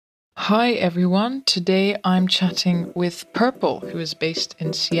Hi everyone. Today I'm chatting with Purple, who is based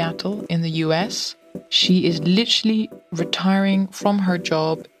in Seattle in the US. She is literally retiring from her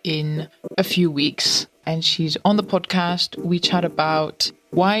job in a few weeks, and she's on the podcast. We chat about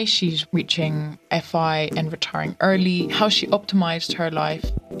why she's reaching FI and retiring early, how she optimized her life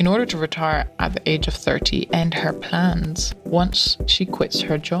in order to retire at the age of 30, and her plans once she quits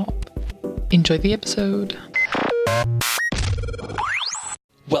her job. Enjoy the episode.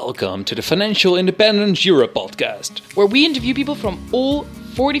 Welcome to the Financial Independence Europe podcast, where we interview people from all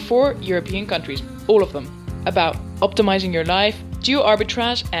 44 European countries, all of them, about optimizing your life,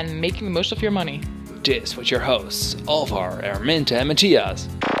 geo-arbitrage, and making the most of your money. This with your hosts, Alvar, Erminta, and Matthias.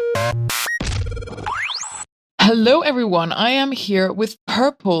 Hello everyone, I am here with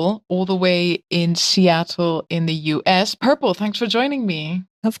Purple, all the way in Seattle in the US. Purple, thanks for joining me.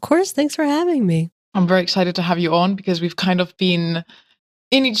 Of course, thanks for having me. I'm very excited to have you on because we've kind of been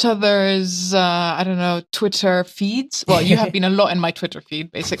in each other's, Twitter feeds. Well, you have been a lot in my Twitter feed,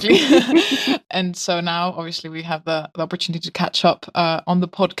 basically. And so now, obviously, we have the opportunity to catch up on the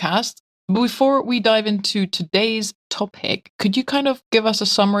podcast. But before we dive into today's topic, could you kind of give us a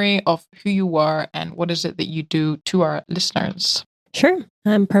summary of who you are and what is it that you do to our listeners? Sure.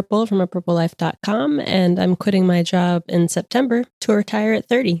 I'm Purple from apurplelife.com, and I'm quitting my job in September to retire at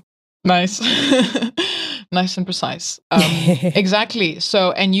 30. Nice. Nice and precise. Exactly.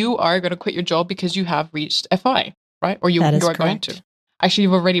 So, and you are going to quit your job because you have reached FI, right? Or you are correct. Going to. Actually,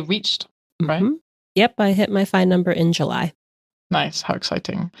 you've already reached, right? Mm-hmm. Yep, I hit my FI number in July. Nice. How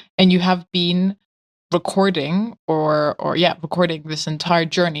exciting. And you have been recording recording this entire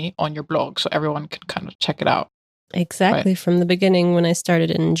journey on your blog so everyone can kind of check it out. Exactly. Right? From the beginning when I started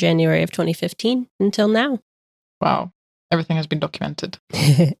in January of 2015 until now. Wow. Everything has been documented.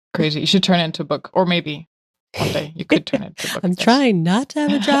 Crazy. You should turn it into a book, or maybe one day you could turn it into a book. I'm trying not to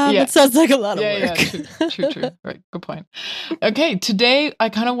have a job. It sounds like a lot of work. Yeah, true. Right, good point. Okay, today I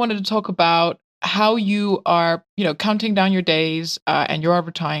kind of wanted to talk about how you are, counting down your days and you are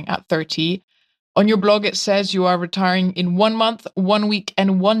retiring at 30. On your blog, it says you are retiring in 1 month, 1 week,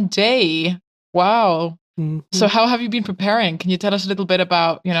 and 1 day. Wow. Mm-hmm. So how have you been preparing? Can you tell us a little bit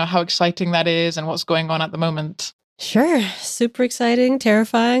about, how exciting that is and what's going on at the moment? Sure. Super exciting,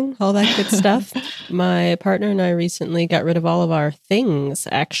 terrifying, all that good stuff. My partner and I recently got rid of all of our things,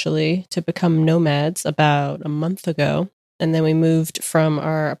 actually, to become nomads about a month ago. And then we moved from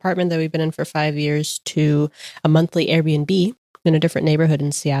our apartment that we've been in for 5 years to a monthly Airbnb in a different neighborhood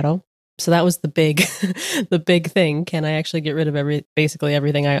in Seattle. So that was the big thing. Can I actually get rid of basically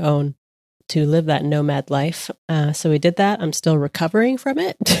everything I own to live that nomad life? So we did that. I'm still recovering from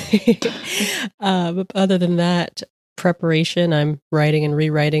it. But other than that, preparation, I'm writing and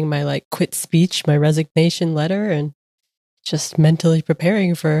rewriting my quit speech, my resignation letter, and just mentally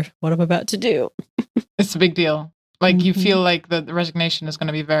preparing for what I'm about to do. It's a big deal. You feel like the resignation is going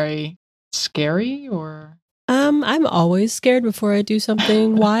to be very scary, or? I'm always scared before I do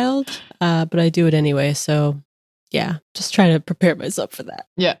something wild, but I do it anyway. So yeah, just trying to prepare myself for that.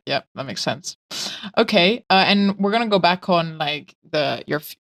 Yeah, that makes sense. Okay, and we're gonna go back on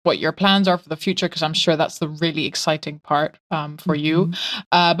what your plans are for the future, because I'm sure that's the really exciting part for you.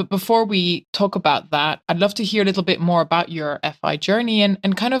 But before we talk about that, I'd love to hear a little bit more about your FI journey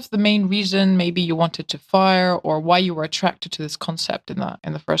and kind of the main reason maybe you wanted to fire, or why you were attracted to this concept in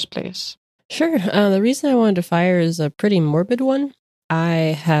the first place. Sure. The reason I wanted to fire is a pretty morbid one.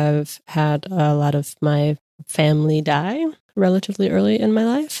 I have had a lot of my family die relatively early in my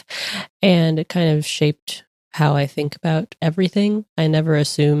life, and it kind of shaped how I think about everything. I never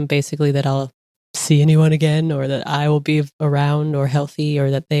assume basically that I'll see anyone again, or that I will be around or healthy, or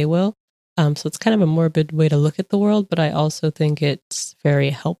that they will. So it's kind of a morbid way to look at the world, but I also think it's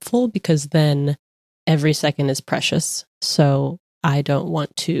very helpful because then every second is precious. So I don't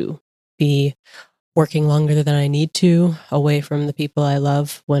want to be working longer than I need to away from the people I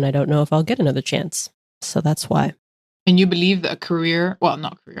love when I don't know if I'll get another chance. So that's why. And you believe that not career,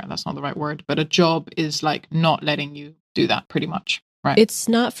 that's not the right word, but a job is not letting you do that pretty much, right? It's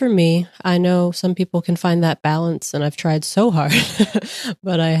not for me. I know some people can find that balance, and I've tried so hard,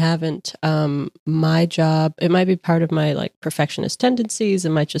 but I haven't. My job, it might be part of my perfectionist tendencies. It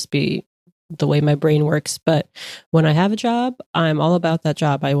might just be the way my brain works. But when I have a job, I'm all about that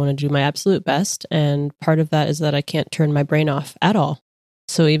job. I want to do my absolute best. And part of that is that I can't turn my brain off at all.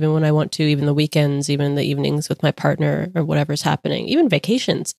 So even when I want to, even the weekends, even the evenings with my partner or whatever's happening, even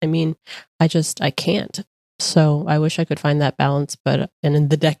vacations, I can't. So I wish I could find that balance, and in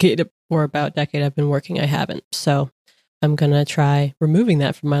the decade I've been working, I haven't. So I'm going to try removing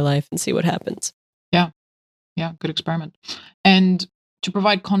that from my life and see what happens. Yeah, good experiment. And to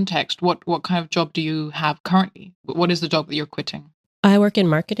provide context, what kind of job do you have currently? What is the job that you're quitting? I work in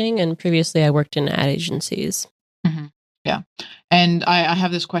marketing, and previously I worked in ad agencies. Mm-hmm. Yeah. And I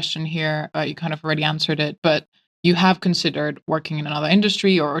have this question here. You kind of already answered it, but you have considered working in another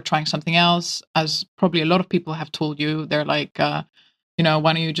industry or trying something else, as probably a lot of people have told you. They're like, why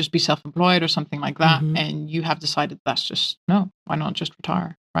don't you just be self-employed or something like that? Mm-hmm. And you have decided that's just, no, why not just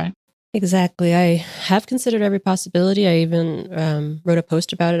retire, right? Exactly. I have considered every possibility. I even wrote a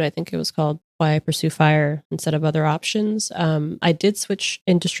post about it. I think it was called Why I Pursue Fire Instead of Other Options. I did switch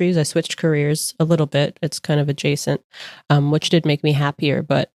industries. I switched careers a little bit. It's kind of adjacent, which did make me happier.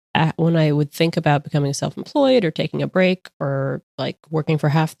 But when I would think about becoming self-employed or taking a break or like working for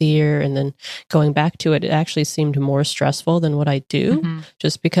half the year and then going back to it, it actually seemed more stressful than what I do,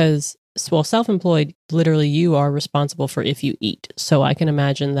 just because self-employed, literally you are responsible for if you eat. So I can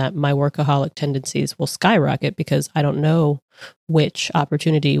imagine that my workaholic tendencies will skyrocket because I don't know which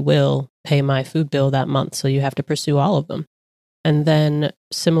opportunity will pay my food bill that month. So you have to pursue all of them. And then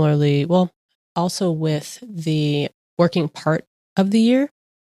similarly, also with the working part of the year,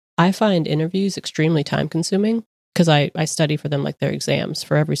 I find interviews extremely time consuming because I study for them like their exams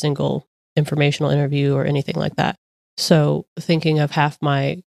for every single informational interview or anything like that. So thinking of half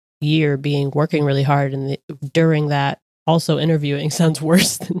my year being working really hard and during that also interviewing sounds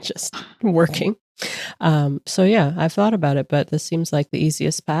worse than just working. So yeah, I've thought about it, but this seems like the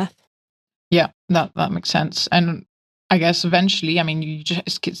easiest path. Yeah, that makes sense. And I guess eventually, I mean,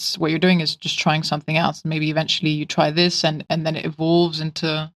 what you're doing is just trying something else. Maybe eventually you try this and then it evolves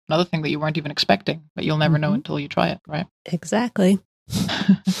into another thing that you weren't even expecting, but you'll never know until you try it, right? Exactly.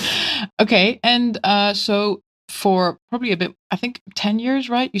 Okay. And so for probably a bit, I think 10 years,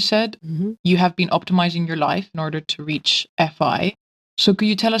 right? You said you have been optimizing your life in order to reach FI. So could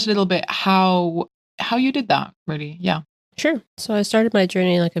you tell us a little bit how you did that, really? Yeah. Sure. So I started my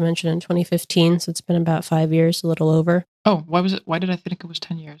journey, like I mentioned, in 2015. So it's been about 5 years, a little over. Oh, why was it? Why did I think it was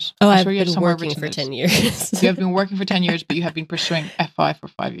 10 years? Oh, I've been working for 10 years. You have been working for 10 years, but you have been pursuing FI for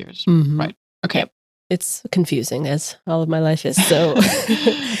 5 years. Right. Okay. Yep. It's confusing, as all of my life is. So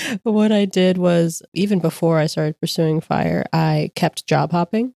what I did was, even before I started pursuing fire, I kept job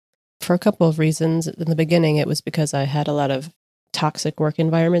hopping for a couple of reasons. In the beginning, it was because I had a lot of toxic work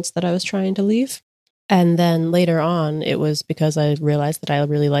environments that I was trying to leave. And then later on, it was because I realized that I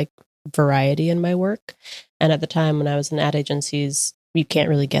really like variety in my work. And at the time when I was in ad agencies, you can't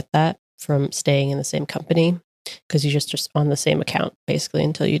really get that from staying in the same company because you're just on the same account basically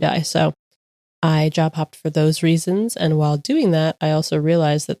until you die. So I job hopped for those reasons. And while doing that, I also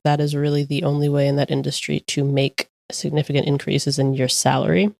realized that that is really the only way in that industry to make significant increases in your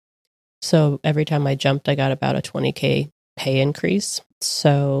salary. So every time I jumped, I got about a $20K pay increase.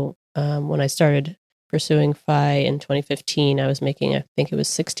 So when I started pursuing FI in 2015, I was making, I think it was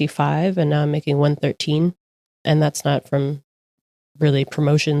 65, and now I'm making 113. And that's not from really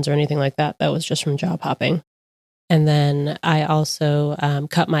promotions or anything like that. That was just from job hopping. And then I also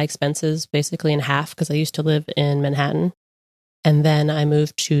cut my expenses basically in half because I used to live in Manhattan. And then I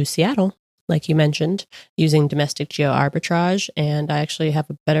moved to Seattle, like you mentioned, using domestic geo arbitrage. And I actually have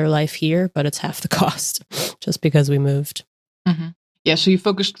a better life here, but it's half the cost just because we moved. Mm-hmm. Yeah, so you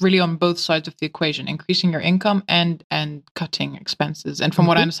focused really on both sides of the equation, increasing your income and cutting expenses. And from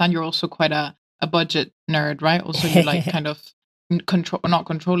what I understand, you're also quite a budget nerd, right? Also, you like kind of not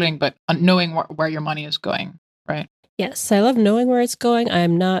controlling, but knowing where your money is going, right? Yes, I love knowing where it's going.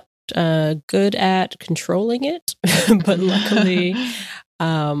 I'm not good at controlling it, but luckily,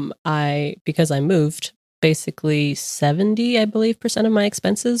 because I moved, basically 70, I believe, % of my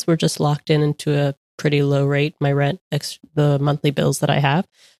expenses were just locked into a pretty low rate, my rent, the monthly bills that I have.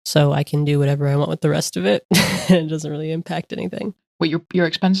 So I can do whatever I want with the rest of it. It doesn't really impact anything. Wait, your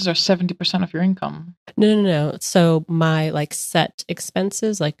expenses are 70% of your income? No. So my set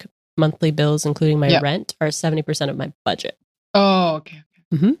expenses, like monthly bills, including my rent, are 70% of my budget. Oh, okay.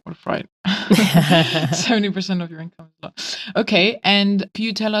 Mm-hmm. What a fright. 70% of your income is low. Okay, and can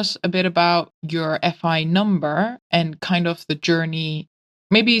you tell us a bit about your FI number and kind of the journey,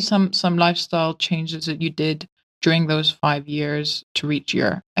 maybe some lifestyle changes that you did during those 5 years to reach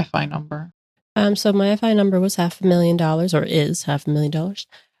your FI number? So my FI number was $500,000, or is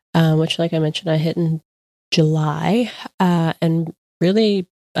 $500,000, which, like I mentioned, I hit in July. And really,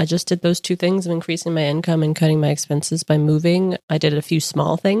 I just did those two things of increasing my income and cutting my expenses by moving. I did a few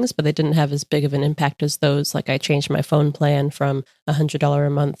small things, but they didn't have as big of an impact as those. Like I changed my phone plan from $100 a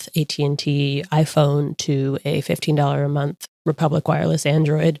month AT&T iPhone to a $15 a month Republic Wireless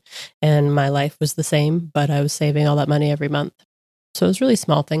Android. And my life was the same, but I was saving all that money every month. So it was really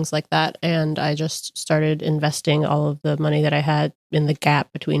small things like that. And I just started investing all of the money that I had in the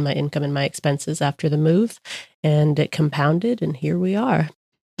gap between my income and my expenses after the move. And it compounded, and here we are.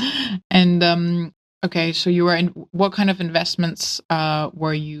 And okay, so you were in what kind of investments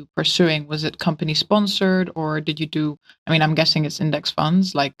were you pursuing? Was it company sponsored, or did you do? I mean, I'm guessing it's index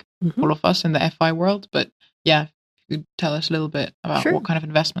funds, like all of us in the FI world. But yeah, if you tell us a little bit about what kind of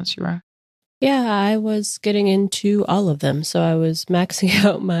investments you were. Yeah, I was getting into all of them. So I was maxing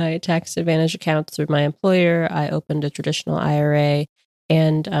out my tax advantage accounts through my employer. I opened a traditional IRA,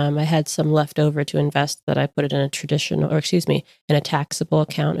 and I had some left over to invest that I put it in in a taxable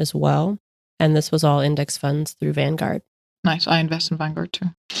account as well. And this was all index funds through Vanguard. Nice. I invest in Vanguard too,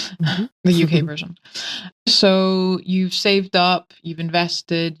 the UK version. So you've saved up, you've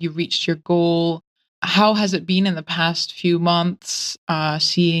invested, you've reached your goal. How has it been in the past few months?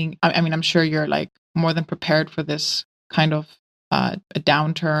 Seeing, I mean, I'm sure you're like more than prepared for this kind of a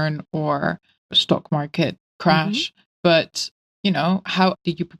downturn or a stock market crash. But, how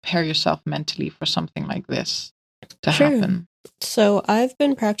did you prepare yourself mentally for something like this to happen? So I've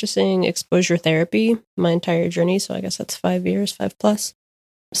been practicing exposure therapy my entire journey. So I guess that's 5 years, 5+.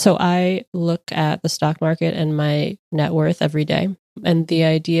 So I look at the stock market and my net worth every day. And the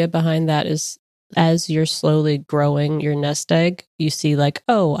idea behind that is, as you're slowly growing your nest egg, you see like,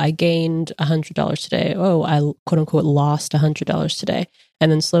 oh, I gained $100 today. Oh, I quote unquote lost $100 today.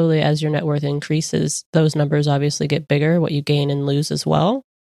 And then slowly, as your net worth increases, those numbers obviously get bigger, what you gain and lose as well.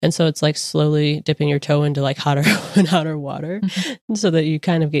 And so it's like slowly dipping your toe into like hotter and hotter water so that you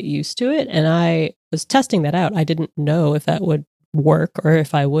kind of get used to it. And I was testing that out. I didn't know if that would work or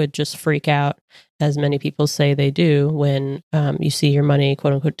if I would just freak out, as many people say they do when you see your money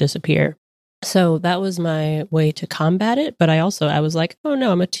quote unquote disappear. So that was my way to combat it. But I was like, oh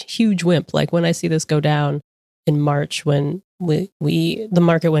no, I'm a huge wimp. Like when I see this go down in March, when the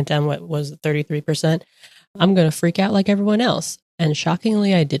market went down, what was it, 33%, I'm going to freak out like everyone else. And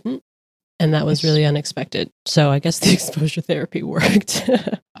shockingly, I didn't. And that was really unexpected. So I guess the exposure therapy worked.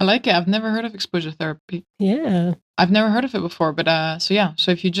 I like it. I've never heard of exposure therapy. Yeah. I've never heard of it before. But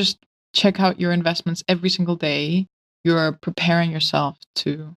so if you just check out your investments every single day, you're preparing yourself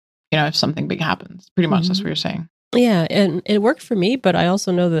to, if something big happens. Pretty much that's what you're saying. Yeah. And it worked for me. But I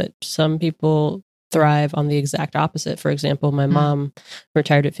also know that some people thrive on the exact opposite. For example, my mom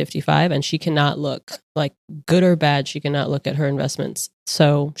retired at 55 and she cannot look, like good or bad, she cannot look at her investments.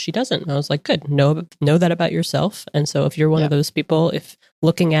 So she doesn't. I was like, good, know that about yourself. And so if you're one of those people, if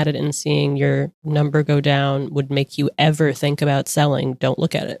looking at it and seeing your number go down would make you ever think about selling, don't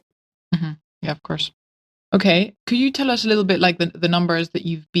look at it. Yeah, of course. Okay. Could you tell us a little bit like the numbers that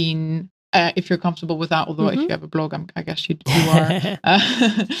you've been, if you're comfortable with that, although if you have a blog, I guess you are,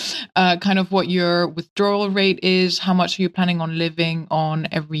 kind of what your withdrawal rate is, how much are you planning on living on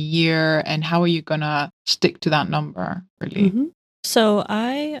every year, and how are you going to stick to that number, really? So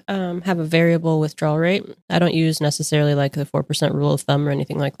I have a variable withdrawal rate. I don't use necessarily like the 4% rule of thumb or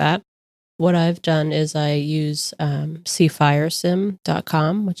anything like that. What I've done is I use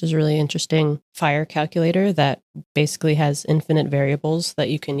cfiresim.com, which is a really interesting fire calculator that basically has infinite variables that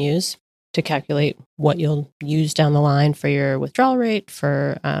you can use to calculate what you'll use down the line for your withdrawal rate,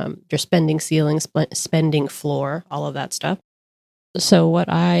 for your spending ceiling, spending floor, all of that stuff. So what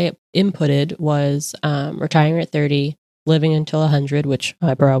I inputted was retiring at 30, living until 100, which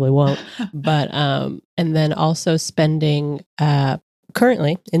I probably won't, but and then also spending,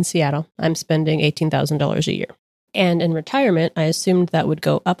 currently in Seattle, I'm spending $18,000 a year. And in retirement, I assumed that would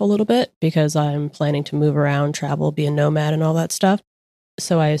go up a little bit because I'm planning to move around, travel, be a nomad and all that stuff.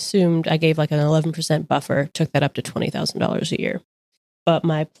 So I assumed I gave like an 11% buffer, took that up to $20,000 a year. But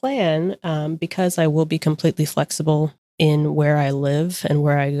my plan, because I will be completely flexible in where I live and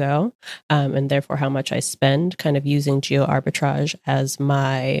where I go, and therefore how much I spend, kind of using geo arbitrage as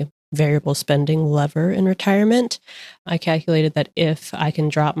my variable spending lever in retirement, I calculated that if I can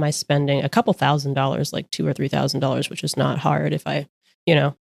drop my spending a couple $1,000s, like $2,000 or $3,000, which is not hard if I,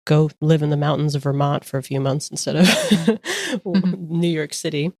 go live in the mountains of Vermont for a few months instead of New York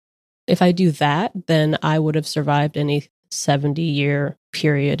City. If I do that, then I would have survived any 70-year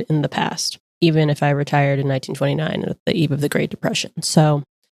period in the past, even if I retired in 1929 at the eve of the Great Depression. So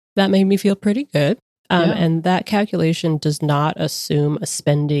that made me feel pretty good. And that calculation does not assume a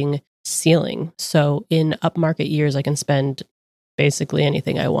spending ceiling. So in upmarket years, I can spend basically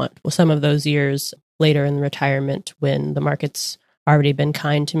anything I want. Well, some of those years later in retirement, when the market's already been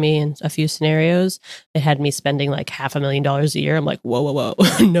kind to me in a few scenarios, it had me spending like $500,000 a year. I'm like, whoa,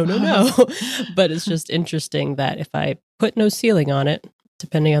 no. But it's just interesting that if I put no ceiling on it,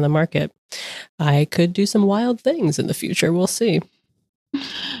 depending on the market, I could do some wild things in the future. We'll see.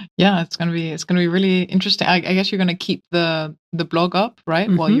 Yeah, it's gonna be really interesting. I guess you're gonna keep the blog up, right?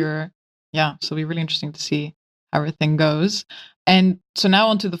 While Mhm. you're yeah, so it'll be really interesting to see how everything goes. And so now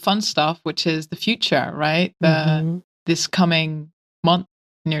on to the fun stuff, which is the future, right? The Mhm. this coming month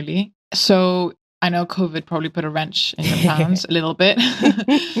nearly. So I know COVID probably put a wrench in your plans a little bit,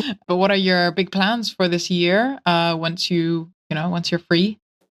 but what are your big plans for this year? Once you're free.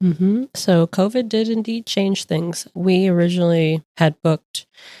 So COVID did indeed change things. We originally had booked,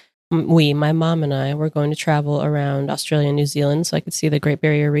 my mom and I were going to travel around Australia and New Zealand so I could see the Great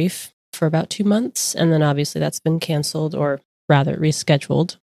Barrier Reef for about 2 months. And then obviously that's been canceled, or rather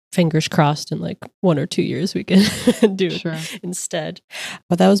rescheduled. Fingers crossed in like 1 or 2 years we can do it Sure. instead.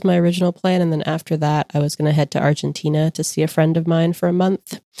 But that was my original plan. And then after that, I was going to head to Argentina to see a friend of mine for a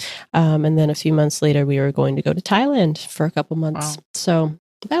month. And then a few months later, we were going to go to Thailand for a couple months. Wow. So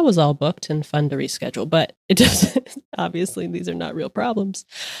that was all booked and fun to reschedule, but it doesn't, obviously, these are not real problems.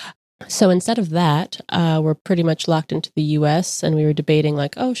 So instead of that, we're pretty much locked into the US, and we were debating,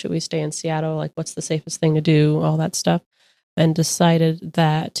 like, oh, should we stay in Seattle? Like, what's the safest thing to do? All that stuff. And decided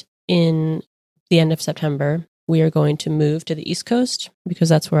that in the end of September, we are going to move to the East Coast because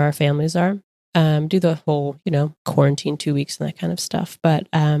that's where our families are. Do the whole, quarantine 2 weeks and that kind of stuff. But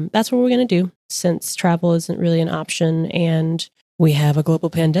that's what we're going to do since travel isn't really an option and we have a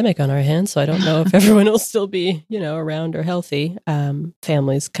global pandemic on our hands. So I don't know if everyone will still be, around or healthy.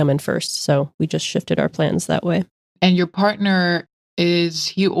 Families come in first. So we just shifted our plans that way. And your partner, is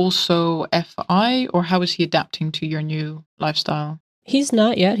he also FI, or how is he adapting to your new lifestyle? He's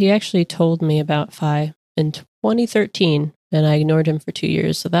not yet. He actually told me about FI in 2013, and I ignored him for 2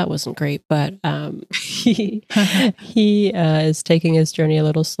 years, so that wasn't great. But he is taking his journey a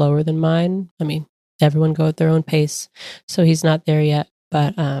little slower than mine. I mean, everyone go at their own pace, so he's not there yet,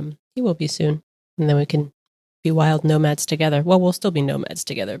 but he will be soon, and then we can be wild nomads together. Well, we'll still be nomads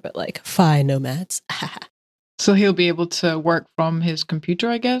together, but like FI nomads. So he'll be able to work from his computer,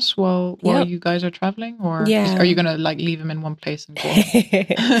 I guess, while Yep. you guys are traveling, or Yeah. are you gonna like leave him in one place and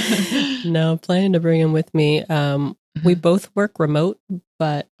go? No, planning to bring him with me. We both work remote,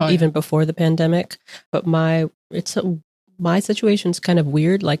 but even before the pandemic. But my situation's kind of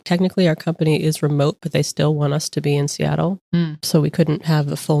weird. Like technically, our company is remote, but they still want us to be in Seattle, so we couldn't have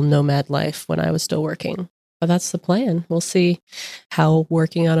the full nomad life when I was still working. But that's the plan. We'll see how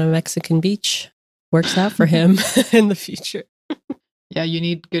working on a Mexican beach works out for him in the future. Yeah, you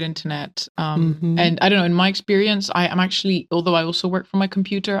need good internet. And I don't know, in my experience, I'm actually, although I also work from my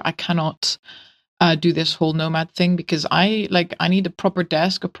computer, I cannot do this whole nomad thing because I need a proper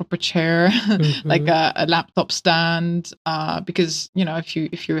desk, a proper chair, like a laptop stand. Because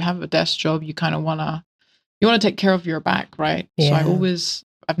if you have a desk job, you kind of wanna take care of your back, right? Yeah. So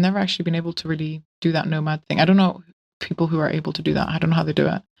I've never actually been able to really do that nomad thing. I don't know people who are able to do that. I don't know how they do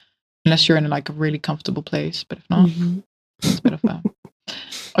it. Unless you're in like a really comfortable place, but if not, it's a bit of a...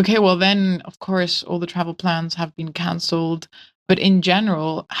 Okay, well then, of course, all the travel plans have been cancelled. But in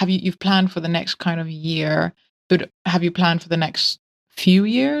general, you've planned for the next kind of year? But have you planned for the next few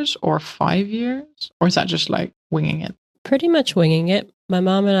years or 5 years, or is that just like winging it? Pretty much winging it. My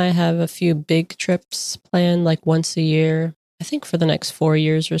mom and I have a few big trips planned, like once a year. I think for the next 4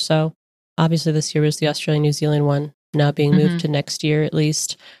 years or so. Obviously, this year was the Australia-New Zealand one, now being moved to next year at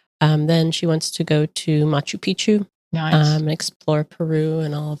least. Then she wants to go to Machu Picchu, Nice. and explore Peru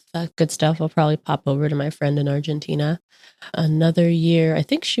and all of that good stuff. I'll probably pop over to my friend in Argentina. Another year, I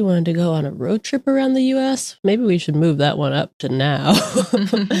think she wanted to go on a road trip around the US. Maybe we should move that one up to now,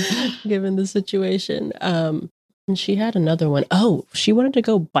 given the situation. And she had another one. Oh, she wanted to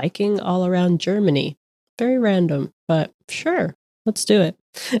go biking all around Germany. Very random, but sure, let's do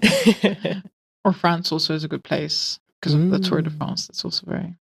it. Or France also is a good place because of the Tour de France. That's also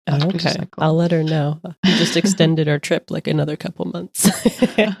very... Okay, I'll let her know. We just extended our trip like another couple months.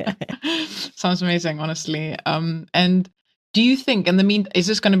 Sounds amazing, honestly. And do you think, is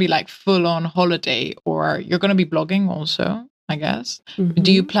this going to be like full on holiday, or you're going to be blogging also, I guess?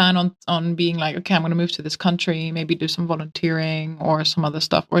 Do you plan on being like, okay, I'm going to move to this country, maybe do some volunteering or some other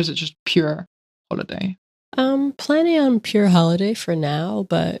stuff, or is it just pure holiday? Planning on pure holiday for now,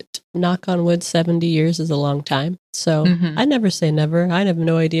 but knock on wood, 70 years is a long time. So I never say never. I have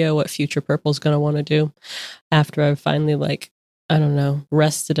no idea what future Purple's going to want to do after I've finally,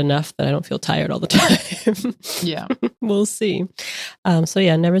 rested enough that I don't feel tired all the time. Yeah. We'll see. So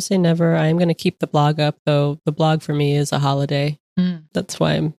yeah, never say never. I'm going to keep the blog up, though. The blog for me is a holiday. That's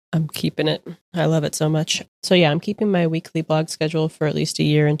why I'm keeping it. I love it so much. So yeah, I'm keeping my weekly blog schedule for at least a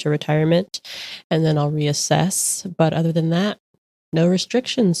year into retirement, and then I'll reassess. But other than that, no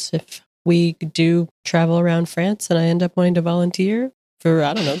restrictions. If we do travel around France and I end up wanting to volunteer, for,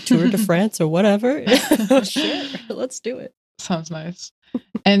 I don't know, Tour de France or whatever. Sure, let's do it. Sounds nice.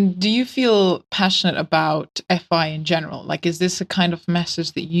 And do you feel passionate about FI in general? Like, is this a kind of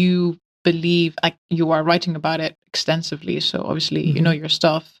message that you believe, like you are writing about it extensively, so obviously you know your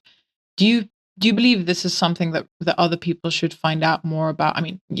stuff. Do you believe this is something that other people should find out more about? I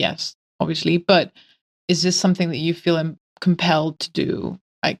mean, yes, obviously, but is this something that you feel compelled to do,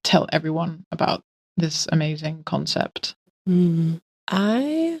 like tell everyone about this amazing concept?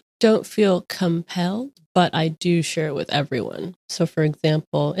 I don't feel compelled, but I do share it with everyone. So for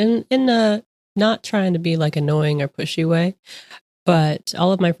example, in a not trying to be like annoying or pushy way, but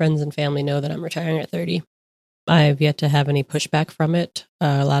all of my friends and family know that I'm retiring at 30. I've yet to have any pushback from it.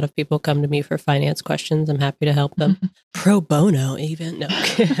 A lot of people come to me for finance questions. I'm happy to help them. Pro bono, even. No.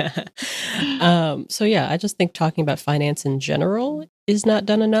 So yeah, I just think talking about finance in general is not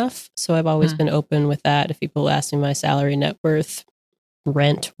done enough. So I've always been open with that. If people ask me my salary, net worth,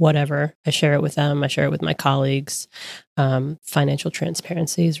 rent, whatever, I share it with them. I share it with my colleagues. Financial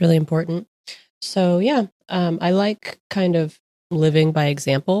transparency is really important. So yeah, I like kind of living by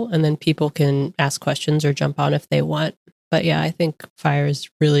example, and then people can ask questions or jump on if they want. But yeah, I think FIRE is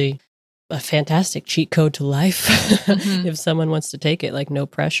really a fantastic cheat code to life. If someone wants to take it, like no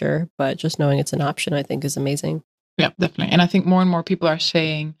pressure, but just knowing it's an option, I think is amazing. Yeah, definitely. And I think more and more people are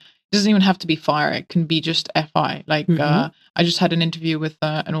saying it doesn't even have to be FIRE. It can be just FI. Like I just had an interview with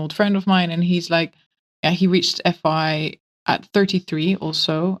an old friend of mine, and he's like, yeah, he reached FI at 33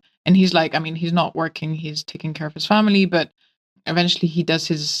 also. And he's like, I mean, he's not working, he's taking care of his family, but eventually he does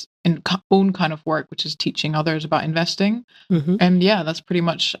his own kind of work, which is teaching others about investing. And yeah, that's pretty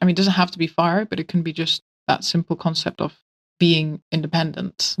much, I mean, it doesn't have to be FIRE, but it can be just that simple concept of being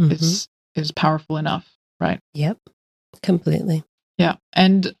independent is powerful enough, right? Yep, completely. Yeah.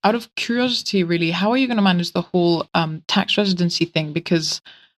 And out of curiosity, really, how are you going to manage the whole tax residency thing? Because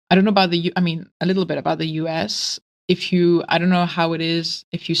I don't know about a little bit about the US. I don't know how it is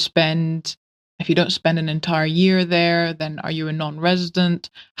if you don't spend an entire year there, then are you a non-resident?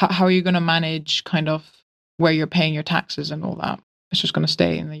 How are you going to manage kind of where you're paying your taxes and all that? It's just going to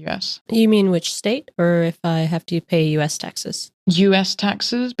stay in the US. You mean which state, or if I have to pay US taxes? US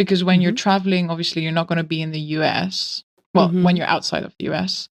taxes, because when you're traveling, obviously you're not going to be in the US. Well, when you're outside of the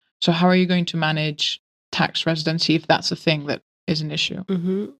US. So how are you going to manage tax residency if that's a thing that is an issue?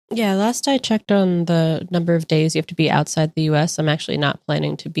 Yeah, last I checked on the number of days you have to be outside the US, I'm actually not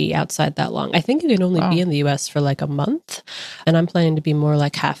planning to be outside that long. I think you can only be in the US for like a month, and I'm planning to be more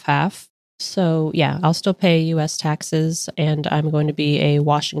like half-half. So yeah, I'll still pay US taxes, and I'm going to be a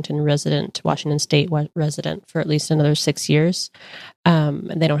Washington State resident for at least another 6 years. And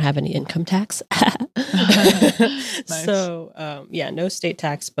they don't have any income tax. Nice. So yeah, no state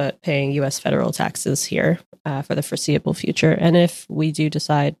tax, but paying US federal taxes here for the foreseeable future. And if we do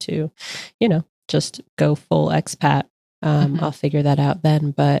decide to, just go full expat, I'll figure that out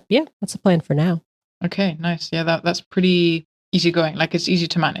then. But yeah, that's the plan for now. Okay, nice. Yeah, that's pretty easygoing. Like it's easy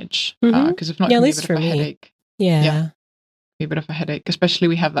to manage because if not, it can be a bit of a headache. Yeah, be a bit of a headache. Especially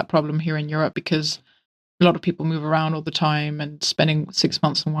we have that problem here in Europe because a lot of people move around all the time, and spending 6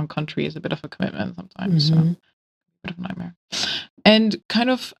 months in one country is a bit of a commitment sometimes. So a bit of a nightmare. And kind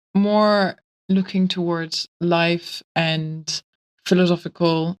of more looking towards life and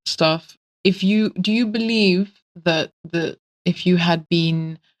philosophical stuff. Do you believe that if you had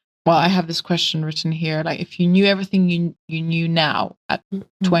been, well, I have this question written here, like if you knew everything you knew now at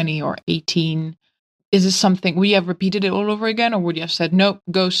 20 or 18, is this something, would you have repeated it all over again, or would you have said, nope,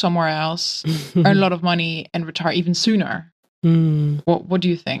 go somewhere else, earn a lot of money and retire even sooner? What do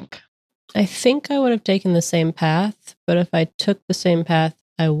you think? I think I would have taken the same path, but if I took the same path,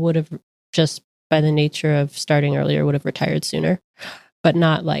 I would have just by the nature of starting earlier, would have retired sooner, but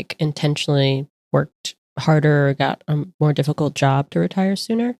not like intentionally worked harder or got a more difficult job to retire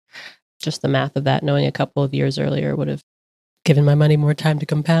sooner. Just the math of that, knowing a couple of years earlier would have given my money more time to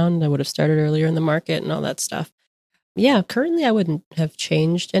compound. I would have started earlier in the market and all that stuff. Yeah, currently I wouldn't have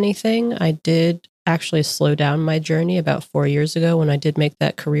changed anything. I did actually slow down my journey about 4 years ago when I did make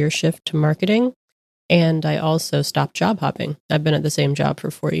that career shift to marketing. And I also stopped job hopping. I've been at the same job for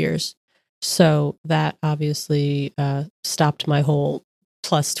 4 years. So that obviously stopped my whole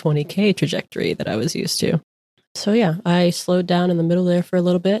plus 20K trajectory that I was used to. So yeah, I slowed down in the middle there for a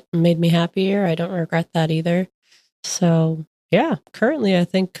little bit and made me happier. I don't regret that either. So yeah, currently I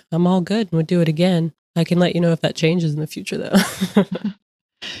think I'm all good and would do it again. I can let you know if that changes in the future though.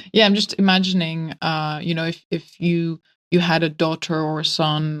 Yeah, I'm just imagining, if you had a daughter or a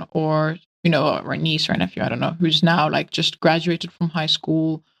son or, or a niece or a nephew, I don't know, who's now like just graduated from high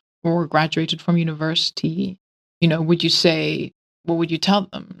school or graduated from university, would you say, what would you tell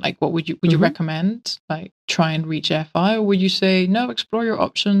them? Like, what would you recommend? Like, try and reach FI, or would you say no? Explore your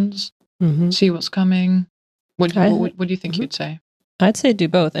options, see what's coming. What do you think you'd say? I'd say do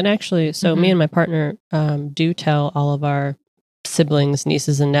both. And actually, so me and my partner do tell all of our siblings,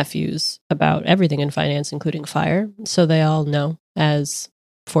 nieces, and nephews about everything in finance, including FIRE. So they all know as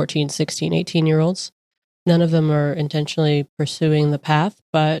 14, 16, 18-year-olds. None of them are intentionally pursuing the path,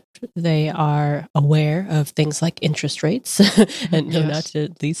 but they are aware of things like interest rates and know not to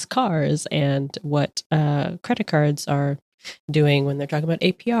lease cars and what credit cards are doing when they're talking about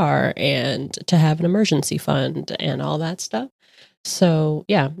APR and to have an emergency fund and all that stuff. So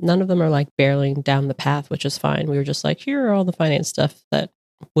yeah, none of them are like barreling down the path, which is fine. We were just like, here are all the finance stuff that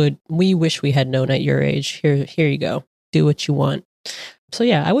we wish we had known at your age. Here you go. Do what you want. So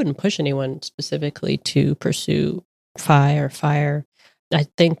yeah, I wouldn't push anyone specifically to pursue FIRE. I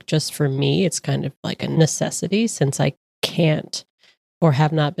think just for me, it's kind of like a necessity since I can't or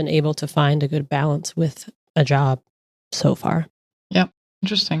have not been able to find a good balance with a job so far. Yeah,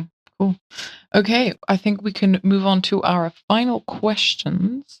 interesting. Cool. Okay, I think we can move on to our final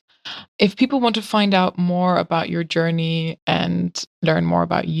questions. If people want to find out more about your journey and learn more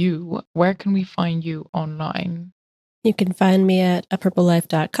about you, where can we find you online? You can find me at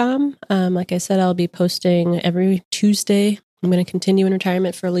apurplelife.com. Like I said, I'll be posting every Tuesday. I'm going to continue in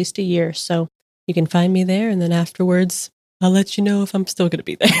retirement for at least a year. So you can find me there. And then afterwards, I'll let you know if I'm still going to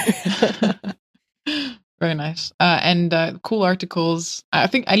be there. Very nice. And cool articles. I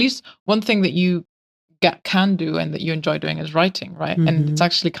think at least one thing that you can do and that you enjoy doing is writing, right? And it's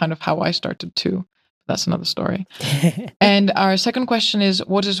actually kind of how I started too. That's another story. And our second question is,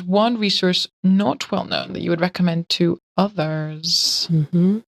 what is one resource not well known that you would recommend to others? I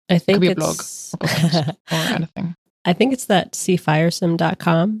think it could be a blog or anything. I think it's that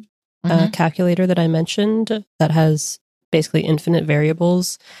cfiresum.com calculator that I mentioned that has basically infinite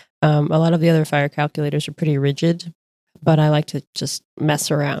variables. A lot of the other FIRE calculators are pretty rigid, but I like to just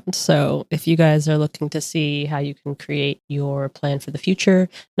mess around. So if you guys are looking to see how you can create your plan for the future,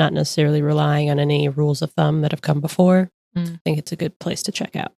 not necessarily relying on any rules of thumb that have come before, I think it's a good place to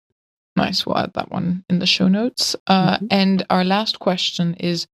check out. Nice. We'll add that one in the show notes. And our last question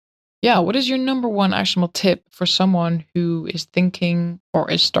is, what is your number one actionable tip for someone who is thinking or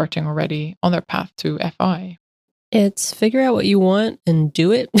is starting already on their path to FI? It's figure out what you want and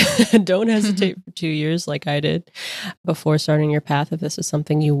do it. Don't hesitate for 2 years like I did before starting your path if this is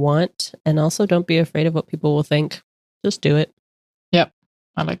something you want. And also don't be afraid of what people will think. Just do it. Yep.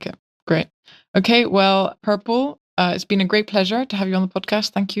 I like it. Great. Okay. Well, Purple, it's been a great pleasure to have you on the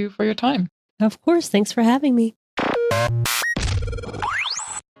podcast. Thank you for your time. Of course. Thanks for having me.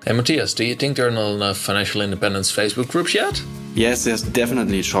 Hey Matthias, do you think there are not enough financial independence Facebook groups yet? Yes, there's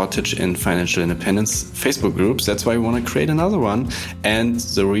definitely a shortage in financial independence Facebook groups. That's why we want to create another one. And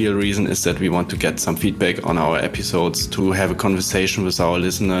the real reason is that we want to get some feedback on our episodes, to have a conversation with our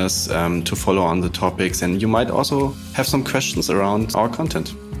listeners, to follow on the topics. And you might also have some questions around our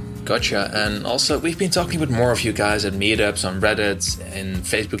content. Gotcha. And also, we've been talking with more of you guys at meetups, on Reddit, in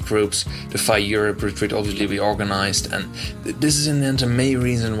Facebook groups. The FI Europe retreat obviously we organized. And this is in the end the main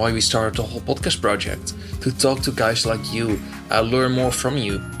reason why we started the whole podcast project. To talk to guys like you, learn more from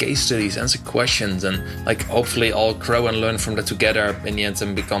you, case studies, answer questions, and hopefully all grow and learn from that together in the end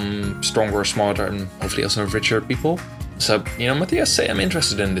and become stronger, smarter, and hopefully also richer people. So, Matthias, say I'm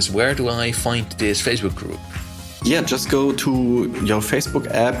interested in this. Where do I find this Facebook group? Yeah, just go to your Facebook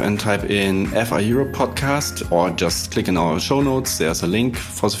app and type in FI Europe podcast, or just click in our show notes. There's a link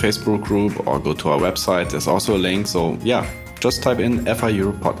for the Facebook group, or go to our website. There's also a link. So yeah, just type in FI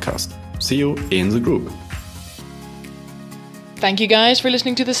Europe podcast. See you in the group. Thank you guys for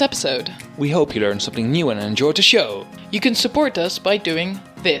listening to this episode. We hope you learned something new and enjoyed the show. You can support us by doing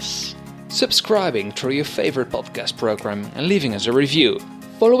this. Subscribing through your favorite podcast program and leaving us a review.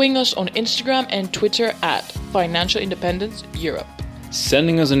 Following us on Instagram and Twitter at Financial Independence Europe.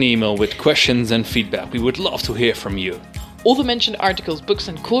 Sending us an email with questions and feedback. We would love to hear from you. All the mentioned articles, books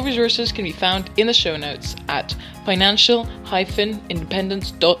and cool resources can be found in the show notes at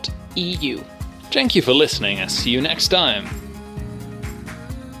financial-independence.eu. Thank you for listening and see you next time.